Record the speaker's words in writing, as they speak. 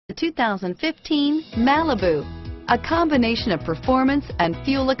The 2015 Malibu. A combination of performance and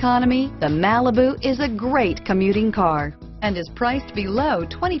fuel economy, the Malibu is a great commuting car and is priced below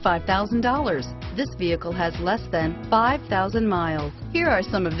 $25,000. This vehicle has less than 5,000 miles. Here are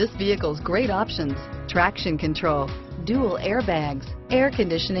some of this vehicle's great options: traction control, dual airbags, air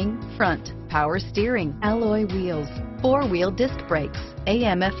conditioning, front, power steering, alloy wheels, four-wheel disc brakes,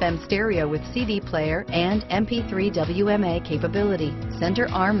 AM/FM stereo with CD player and MP3 WMA capability, center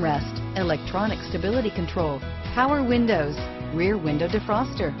armrest, electronic stability control, power windows, rear window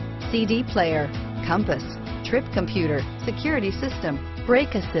defroster, CD player, compass, trip computer, security system,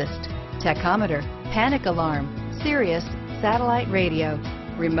 brake assist, tachometer, panic alarm, Sirius satellite radio,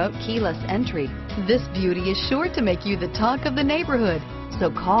 remote keyless entry. This beauty is sure to make you the talk of the neighborhood. So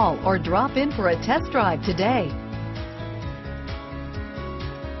call or drop in for a test drive today.